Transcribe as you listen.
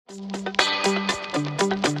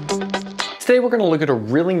Today we're going to look at a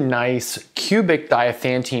really nice cubic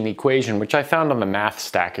Diophantine equation which I found on the Math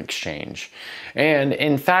Stack Exchange. And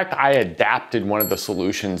in fact, I adapted one of the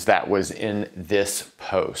solutions that was in this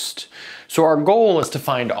post. So our goal is to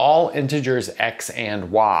find all integers x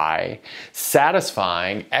and y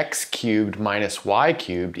satisfying x cubed minus y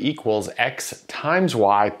cubed equals x times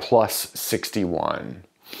y plus 61.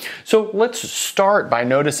 So let's start by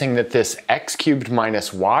noticing that this x cubed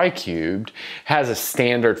minus y cubed has a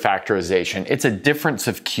standard factorization. It's a difference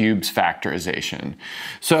of cubes factorization.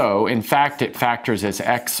 So in fact, it factors as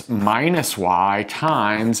x minus y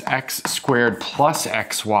times x squared plus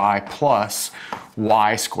xy plus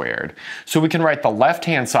y squared. So we can write the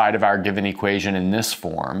left-hand side of our given equation in this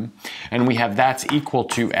form, and we have that's equal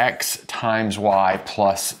to x times y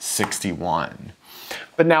plus 61.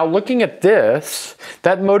 But now looking at this,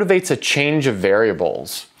 that motivates a change of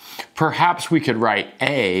variables. Perhaps we could write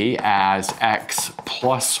a as x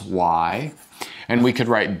plus y, and we could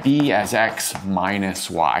write b as x minus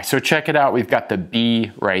y. So check it out, we've got the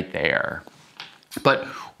b right there. But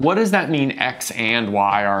what does that mean x and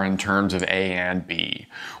y are in terms of a and b?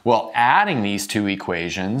 Well, adding these two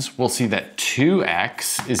equations, we'll see that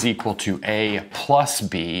 2x is equal to a plus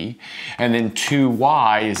b, and then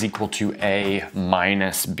 2y is equal to a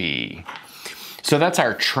minus b. So that's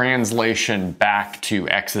our translation back to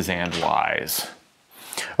x's and y's.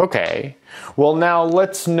 Okay, well now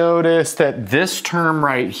let's notice that this term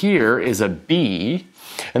right here is a b,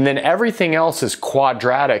 and then everything else is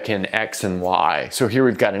quadratic in x and y. So here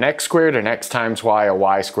we've got an x squared, an x times y, a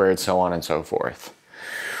y squared, so on and so forth.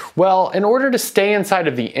 Well, in order to stay inside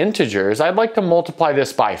of the integers, I'd like to multiply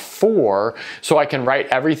this by 4 so I can write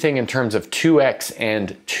everything in terms of 2x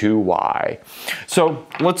and 2y. So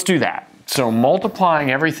let's do that. So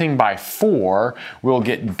multiplying everything by 4, we'll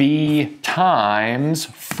get b times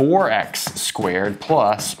 4x squared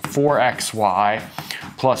plus 4xy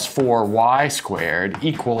plus 4y squared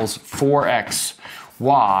equals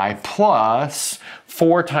 4xy plus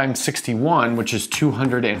 4 times 61, which is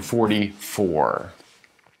 244.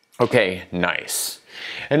 Okay, nice.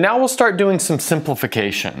 And now we'll start doing some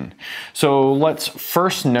simplification. So let's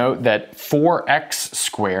first note that 4x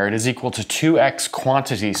squared is equal to 2x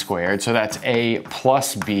quantity squared, so that's a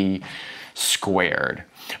plus b squared.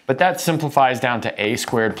 But that simplifies down to a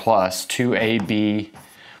squared plus 2ab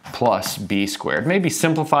plus b squared. Maybe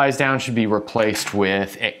simplifies down should be replaced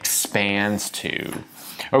with expands to.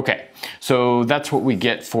 Okay, so that's what we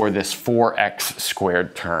get for this 4x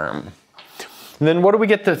squared term. And then what do we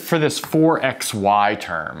get for this 4xy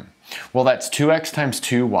term? Well, that's 2x times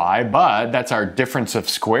 2y, but that's our difference of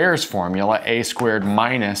squares formula, a squared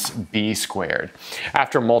minus b squared,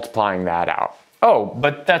 after multiplying that out. Oh,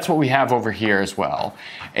 but that's what we have over here as well,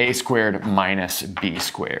 a squared minus b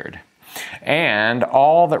squared. And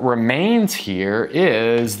all that remains here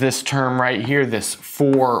is this term right here, this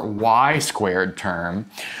 4y squared term,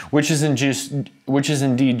 which is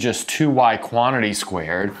indeed just 2y quantity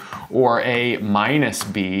squared, or a minus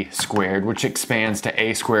b squared, which expands to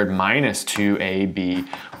a squared minus 2ab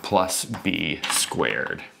plus b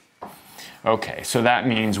squared. Okay, so that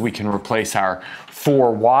means we can replace our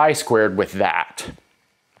 4y squared with that.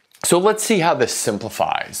 So let's see how this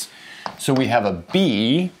simplifies. So we have a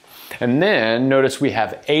b, and then notice we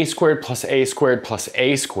have a squared plus a squared plus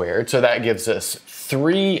a squared, so that gives us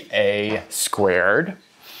 3a squared.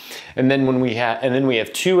 And then we have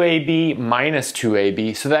 2ab minus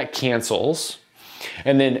 2ab, so that cancels.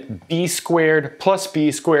 And then b squared plus b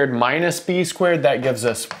squared minus b squared, that gives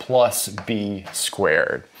us plus b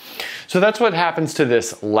squared. So that's what happens to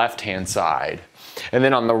this left-hand side. And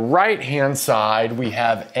then on the right-hand side, we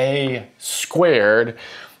have a squared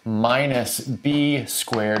minus b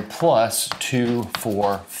squared plus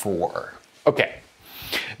 244. Okay,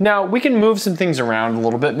 now we can move some things around a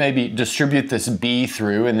little bit, maybe distribute this b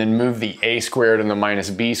through and then move the a squared and the minus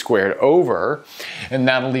b squared over, and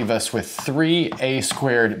that'll leave us with 3a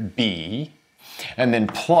squared b, and then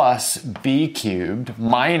plus b cubed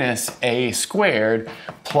minus a squared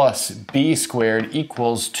plus b squared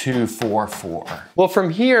equals 244. Well, from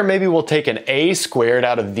here, maybe we'll take an a squared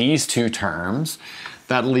out of these two terms.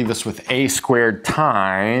 That'll leave us with a squared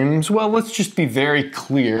times, well, let's just be very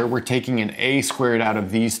clear. We're taking an a squared out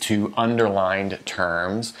of these two underlined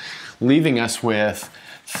terms, leaving us with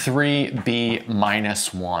 3b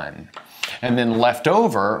minus 1. And then left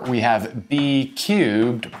over, we have b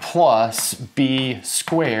cubed plus b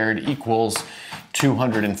squared equals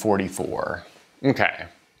 244. Okay.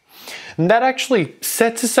 And that actually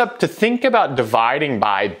sets us up to think about dividing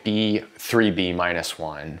by 3b minus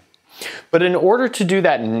 1. But in order to do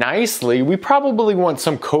that nicely, we probably want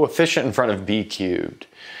some coefficient in front of b cubed.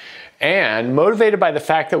 And motivated by the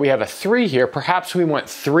fact that we have a 3 here, perhaps we want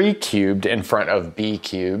 3 cubed in front of b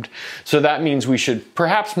cubed. So that means we should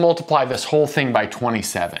perhaps multiply this whole thing by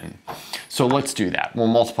 27. So let's do that. We'll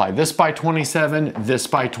multiply this by 27, this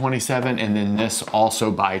by 27, and then this also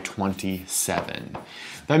by 27.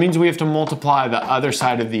 That means we have to multiply the other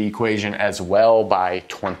side of the equation as well by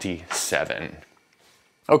 27.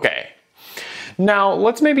 Okay. Now,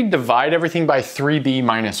 let's maybe divide everything by 3b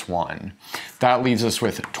minus 1. That leaves us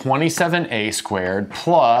with 27a squared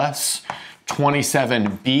plus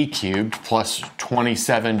 27b cubed plus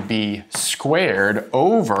 27b squared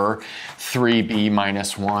over 3b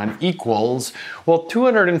minus 1 equals, well,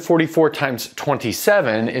 244 times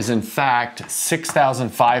 27 is in fact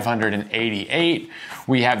 6,588.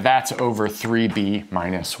 We have that's over 3b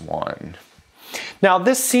minus 1. Now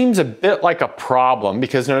this seems a bit like a problem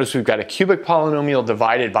because notice we've got a cubic polynomial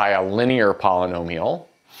divided by a linear polynomial,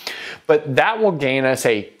 but that will gain us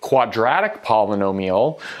a quadratic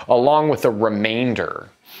polynomial along with a remainder.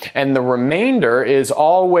 And the remainder is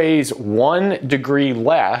always 1 degree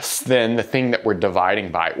less than the thing that we're dividing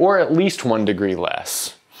by, or at least 1 degree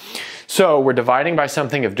less. So we're dividing by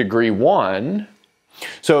something of degree 1,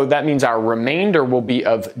 so that means our remainder will be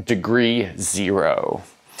of degree 0.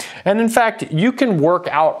 And in fact, you can work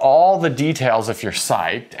out all the details if you're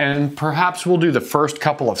psyched, and perhaps we'll do the first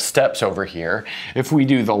couple of steps over here. If we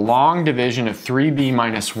do the long division of 3b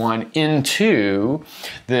minus 1 into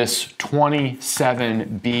this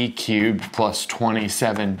 27b cubed plus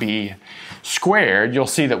 27b squared, you'll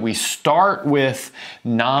see that we start with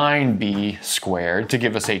 9b squared to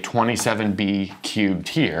give us a 27b cubed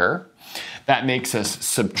here. That makes us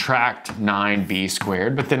subtract 9b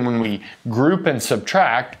squared, but then when we group and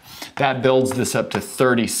subtract, that builds this up to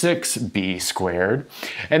 36b squared,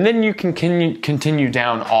 and then you can continue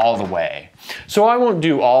down all the way. So I won't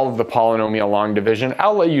do all of the polynomial long division.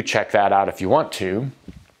 I'll let you check that out if you want to.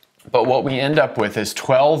 But what we end up with is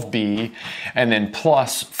 12b and then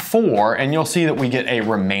plus 4, and you'll see that we get a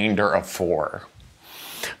remainder of 4.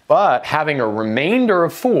 But having a remainder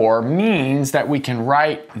of 4 means that we can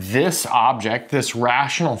write this object, this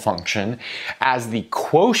rational function, as the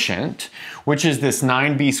quotient, which is this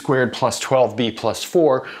 9b squared plus 12b plus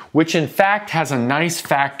 4, which in fact has a nice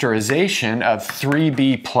factorization of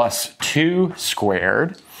 3b plus 2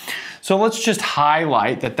 squared. So let's just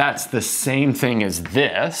highlight that that's the same thing as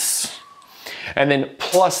this, and then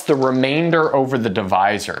plus the remainder over the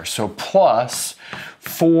divisor. So plus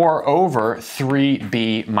 4 over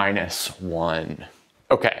 3b minus 1.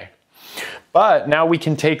 Okay, but now we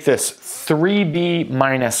can take this 3b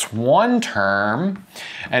minus 1 term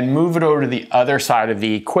and move it over to the other side of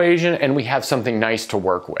the equation, and we have something nice to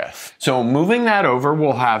work with. So moving that over,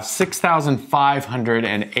 we'll have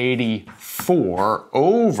 6,584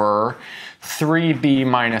 over 3b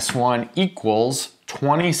minus 1 equals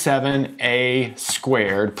 27a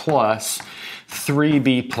squared plus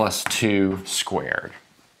 3b plus 2 squared.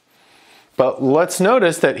 But let's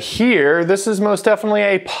notice that here, this is most definitely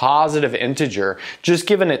a positive integer, just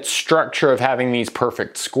given its structure of having these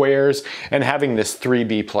perfect squares and having this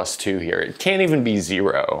 3b plus 2 here. It can't even be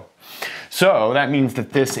 0. So that means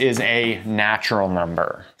that this is a natural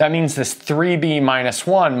number. That means this 3b minus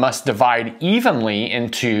 1 must divide evenly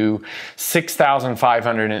into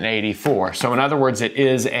 6,584. So in other words, it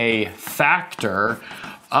is a factor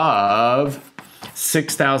of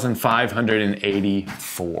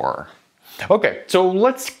 6,584. Okay, so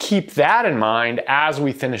let's keep that in mind as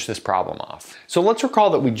we finish this problem off. So let's recall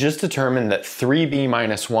that we just determined that 3b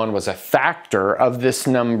minus 1 was a factor of this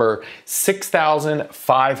number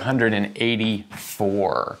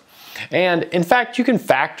 6,584. And in fact, you can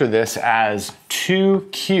factor this as 2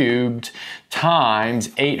 cubed times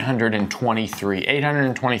 823.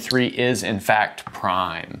 823 is in fact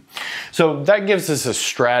prime. So that gives us a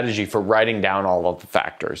strategy for writing down all of the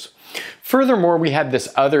factors. Furthermore, we had this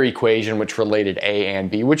other equation which related a and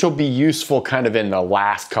b, which will be useful kind of in the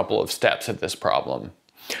last couple of steps of this problem.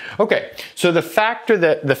 Okay, so the fact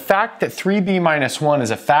that 3b minus 1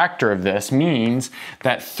 is a factor of this means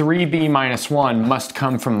that 3b minus 1 must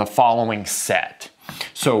come from the following set.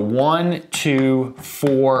 So 1, 2,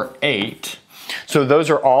 4, 8. So those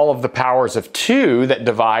are all of the powers of 2 that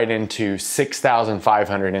divide into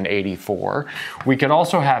 6,584. We could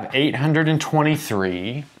also have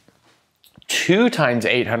 823. 2 times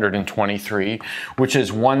 823, which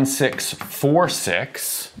is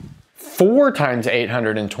 1646. 4 times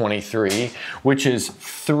 823, which is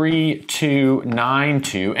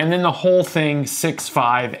 3292, and then the whole thing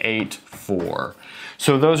 6584.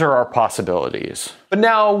 So those are our possibilities. But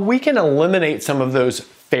now we can eliminate some of those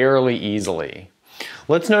fairly easily.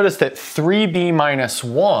 let's notice that 3b minus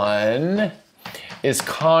 1 is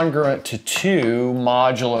congruent to 2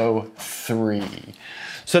 modulo 3.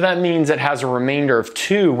 So that means it has a remainder of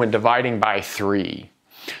 2 when dividing by 3.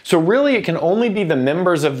 So really it can only be the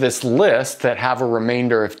members of this list that have a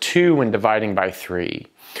remainder of 2 when dividing by 3.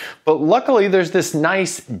 But luckily there's this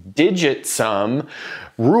nice digit sum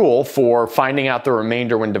rule for finding out the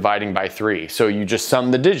remainder when dividing by 3. So you just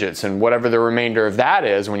sum the digits, and whatever the remainder of that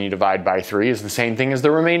is when you divide by 3 is the same thing as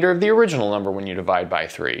the remainder of the original number when you divide by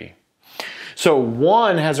 3. So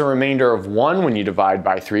 1 has a remainder of 1 when you divide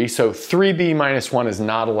by 3, so 3b minus 1 is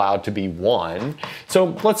not allowed to be 1.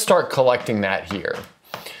 So let's start collecting that here.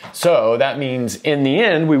 So that means in the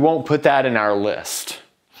end we won't put that in our list.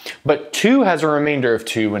 But 2 has a remainder of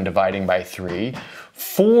 2 when dividing by 3.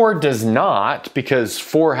 4 does not, because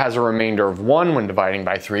 4 has a remainder of 1 when dividing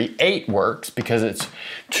by 3. 8 works because it's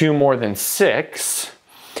 2 more than 6.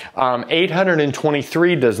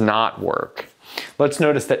 823 does not work. Let's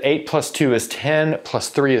notice that 8 plus 2 is 10, plus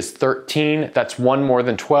 3 is 13. That's 1 more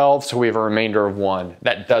than 12, so we have a remainder of 1.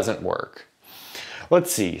 That doesn't work.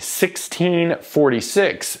 Let's see,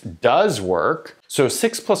 1646 does work. So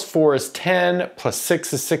 6 plus 4 is 10, plus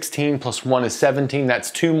 6 is 16, plus 1 is 17. That's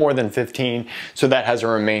 2 more than 15, so that has a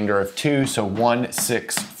remainder of 2. So 1,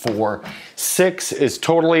 6, 4, 6 is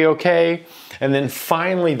totally okay. And then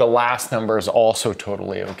finally, the last number is also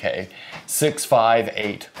totally okay. 6, 5,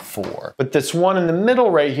 8, 4. But this one in the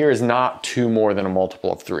middle right here is not 2 more than a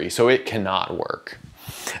multiple of 3, so it cannot work.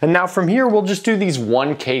 And now from here, we'll just do these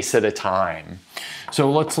one case at a time. So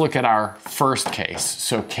let's look at our first case.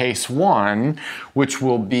 So case 1, which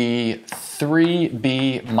will be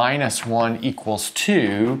 3b minus 1 equals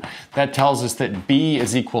 2. That tells us that b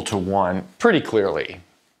is equal to 1 pretty clearly.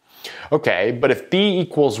 Okay, but if b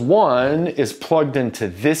equals 1 is plugged into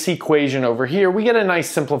this equation over here, we get a nice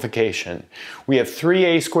simplification. We have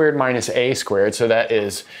 3a squared minus a squared, so that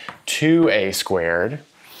is 2a squared.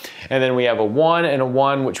 And then we have a 1 and a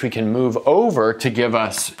 1, which we can move over to give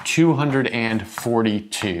us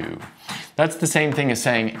 242. That's the same thing as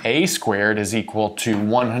saying a squared is equal to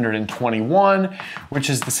 121, which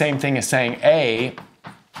is the same thing as saying a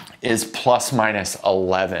is plus minus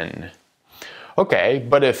 11. Okay,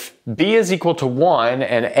 but if b is equal to 1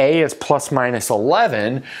 and a is plus minus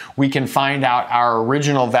 11, we can find out our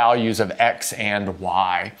original values of x and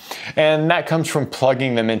y. And that comes from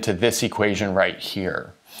plugging them into this equation right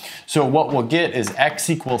here. So what we'll get is x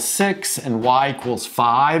equals 6 and y equals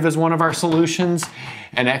 5 as one of our solutions,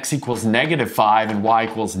 and x equals negative 5 and y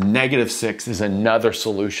equals negative 6 is another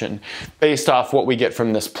solution based off what we get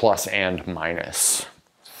from this plus and minus.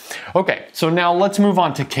 Okay, so now let's move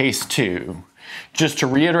on to case 2. Just to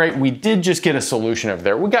reiterate, we did just get a solution over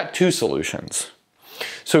there. We got 2 solutions.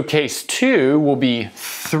 So case 2 will be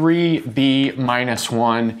 3b minus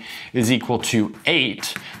 1 is equal to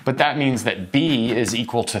 8, but that means that b is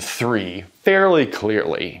equal to 3 fairly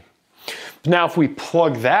clearly. Now if we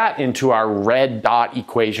plug that into our red dot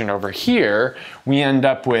equation over here, we end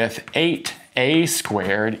up with 8a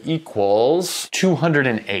squared equals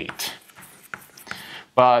 208.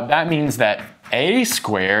 But that means that a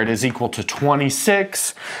squared is equal to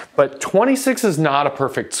 26, but 26 is not a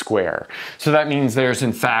perfect square. So that means there's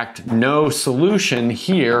in fact no solution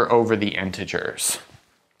here over the integers.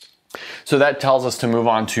 So that tells us to move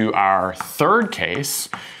on to our third case.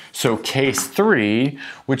 So case 3,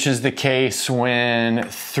 which is the case when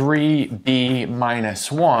 3b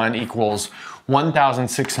minus 1 equals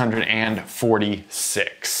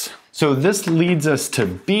 1,646. So this leads us to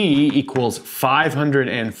b equals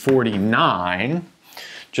 549,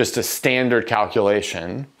 just a standard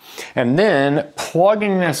calculation. And then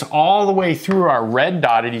plugging this all the way through our red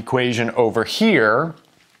dotted equation over here,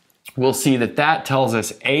 we'll see that that tells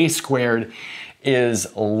us a squared is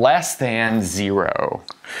less than 0,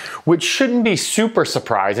 which shouldn't be super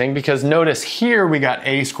surprising because notice here we got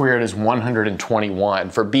a squared is 121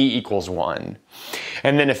 for b equals 1.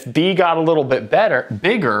 And then if b got a little bit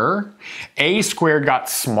bigger, a squared got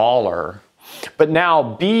smaller. But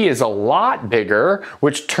now b is a lot bigger,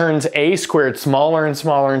 which turns a squared smaller and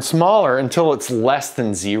smaller and smaller until it's less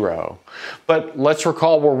than 0. But let's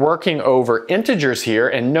recall we're working over integers here,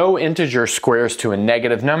 and no integer squares to a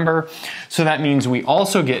negative number, so that means we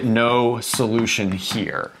also get no solution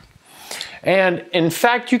here. And in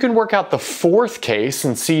fact, you can work out the fourth case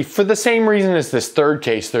and see for the same reason as this third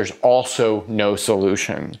case, there's also no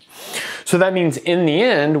solution. So that means in the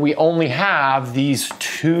end, we only have these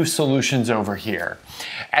 2 solutions over here.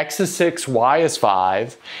 X is 6, y is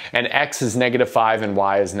 5, and x is negative 5 and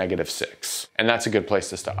y is negative 6. And that's a good place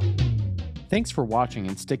to stop. Thanks for watching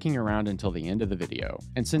and sticking around until the end of the video.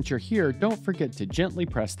 And since you're here, don't forget to gently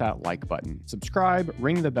press that like button, subscribe,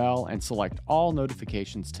 ring the bell, and select all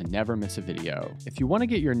notifications to never miss a video. If you want to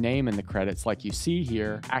get your name in the credits like you see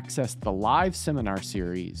here, access the live seminar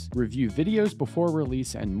series, review videos before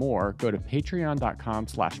release, and more, go to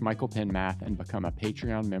patreon.com/michaelpennmath and become a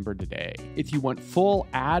Patreon member today. If you want full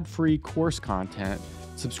ad-free course content,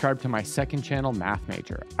 subscribe to my second channel, Math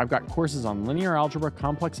Major. I've got courses on linear algebra,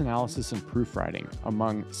 complex analysis, and proofwriting,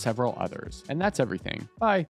 among several others. And that's everything. Bye.